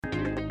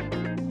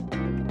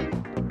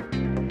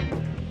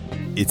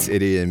It's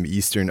 8 a.m.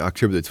 Eastern,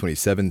 October the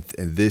 27th,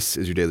 and this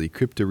is your daily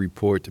crypto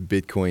report.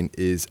 Bitcoin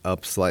is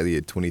up slightly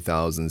at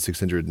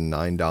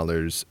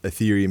 $20,609.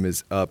 Ethereum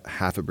is up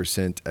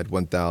 0.5% at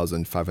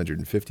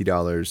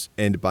 $1,550,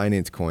 and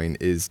Binance Coin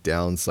is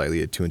down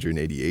slightly at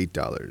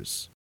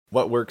 $288.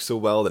 What works so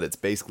well that it's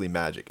basically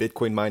magic?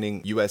 Bitcoin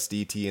mining,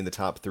 USDT in the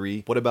top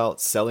 3. What about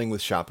selling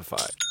with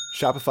Shopify?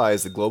 Shopify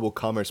is the global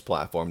commerce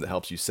platform that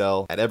helps you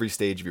sell at every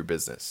stage of your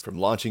business. From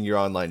launching your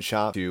online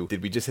shop to,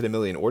 did we just hit 1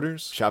 million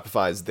orders?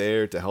 Shopify is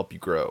there to help you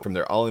grow. From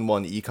their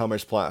all-in-one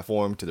e-commerce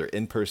platform to their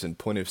in-person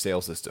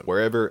point-of-sale system.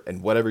 Wherever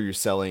and whatever you're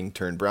selling,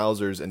 turn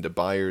browsers into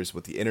buyers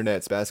with the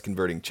internet's best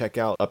converting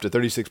checkout, up to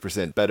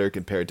 36% better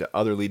compared to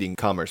other leading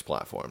commerce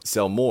platforms.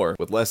 Sell more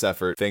with less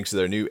effort thanks to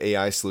their new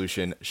AI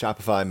solution,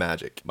 Shopify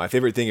Magic. My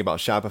favorite thing about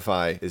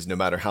Shopify is no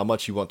matter how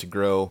much you want to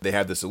grow, they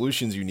have the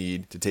solutions you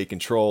need to take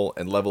control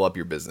and level up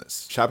your business.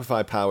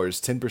 Shopify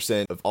powers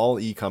 10% of all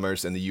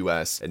e-commerce in the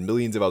US and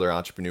millions of other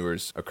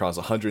entrepreneurs across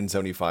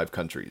 175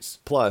 countries.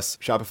 Plus,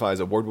 Shopify's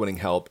award-winning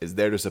help is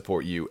there to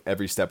support you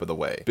every step of the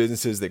way.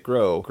 Businesses that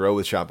grow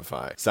with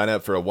Shopify. Sign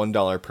up for a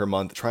 $1 per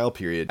month trial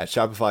period at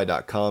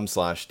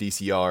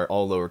shopify.com/DCR,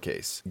 all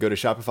lowercase. Go to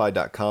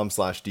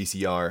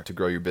shopify.com/DCR to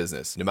grow your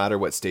business, no matter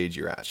what stage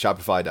you're at.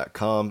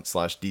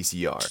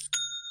 Shopify.com/DCR.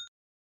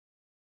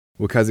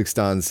 Well,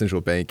 Kazakhstan's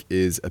central bank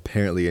is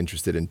apparently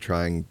interested in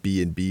trying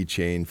BNB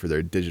chain for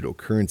their digital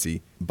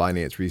currency.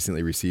 Binance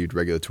recently received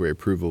regulatory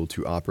approval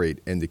to operate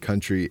in the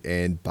country,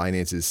 and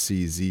Binance's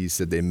CZ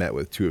said they met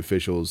with 2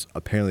 officials,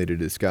 apparently to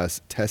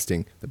discuss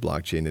testing the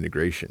blockchain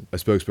integration. A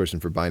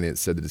spokesperson for Binance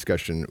said the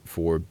discussion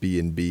for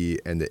BNB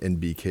and the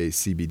NBK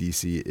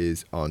CBDC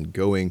is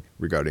ongoing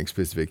regarding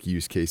specific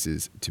use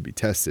cases to be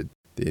tested.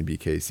 The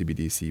NBK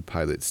CBDC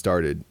pilot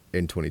started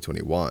in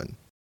 2021.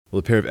 Well,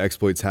 a pair of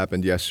exploits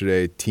happened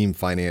yesterday. Team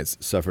Finance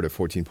suffered a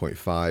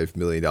 $14.5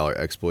 million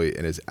exploit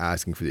and is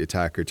asking for the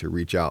attacker to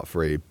reach out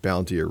for a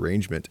bounty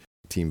arrangement.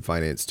 Team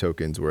Finance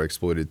tokens were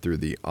exploited through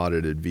the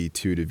audited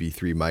V2 to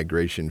V3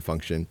 migration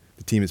function.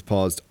 The team has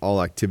paused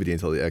all activity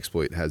until the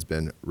exploit has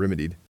been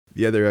remedied.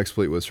 The other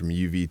exploit was from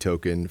UV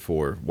token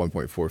for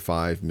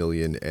 $1.45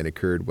 million and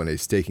occurred when a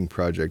staking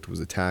project was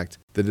attacked.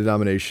 The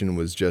denomination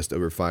was just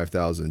over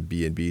 5,000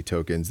 BNB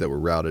tokens that were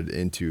routed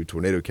into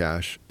Tornado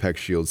Cash.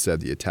 PeckShield said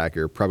the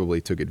attacker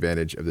probably took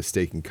advantage of the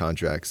staking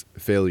contract's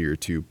failure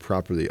to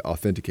properly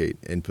authenticate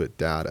input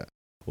data.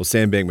 Well,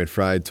 Sam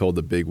Bankman-Fried told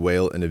the Big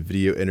Whale in a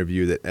video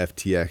interview that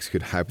FTX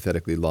could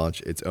hypothetically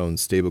launch its own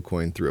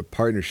stablecoin through a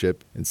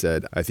partnership and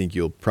said, "I think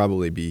you'll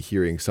probably be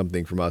hearing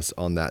something from us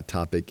on that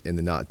topic in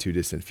the not too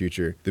distant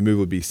future." The move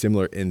would be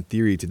similar in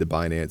theory to the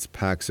Binance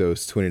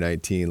Paxos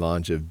 2019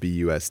 launch of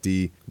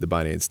BUSD. The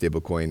Binance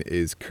stablecoin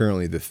is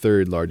currently the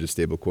 3rd largest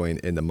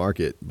stablecoin in the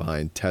market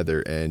behind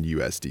Tether and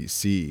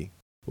USDC.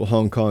 Well,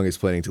 Hong Kong is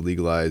planning to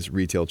legalize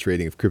retail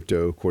trading of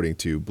crypto, according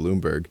to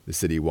Bloomberg. The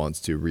city wants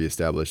to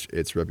reestablish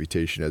its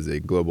reputation as a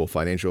global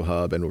financial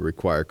hub and will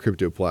require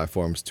crypto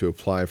platforms to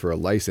apply for a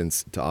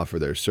license to offer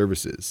their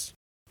services.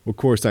 Well,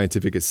 Core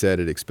Scientific has said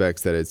it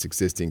expects that its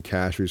existing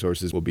cash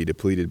resources will be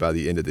depleted by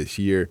the end of this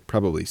year,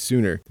 probably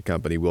sooner. The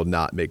company will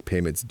not make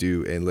payments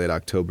due in late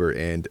October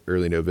and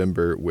early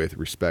November with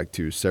respect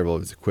to several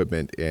of its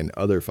equipment and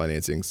other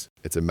financings.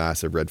 It's a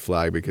massive red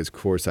flag because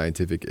Core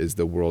Scientific is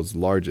the world's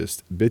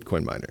largest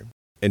Bitcoin miner.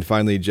 And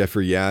finally,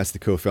 Jeffrey Yass, the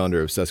co-founder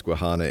of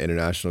Susquehanna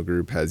International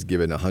Group, has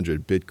given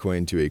 100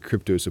 Bitcoin to a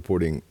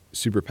crypto-supporting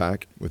super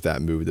PAC. With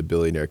that move, the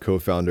billionaire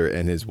co-founder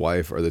and his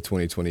wife are the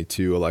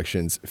 2022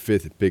 election's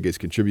 5th biggest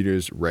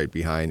contributors, right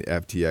behind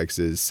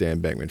FTX's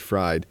Sam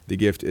Bankman-Fried. The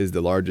gift is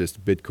the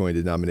largest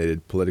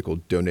Bitcoin-denominated political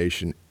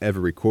donation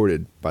ever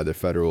recorded by the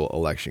Federal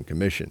Election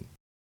Commission.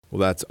 Well,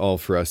 that's all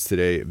for us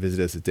today.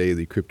 Visit us at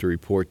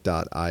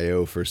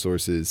dailycryptoreport.io for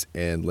sources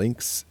and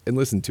links, and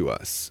listen to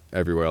us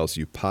everywhere else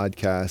you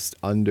podcast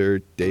under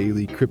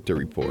Daily Crypto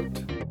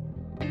Report.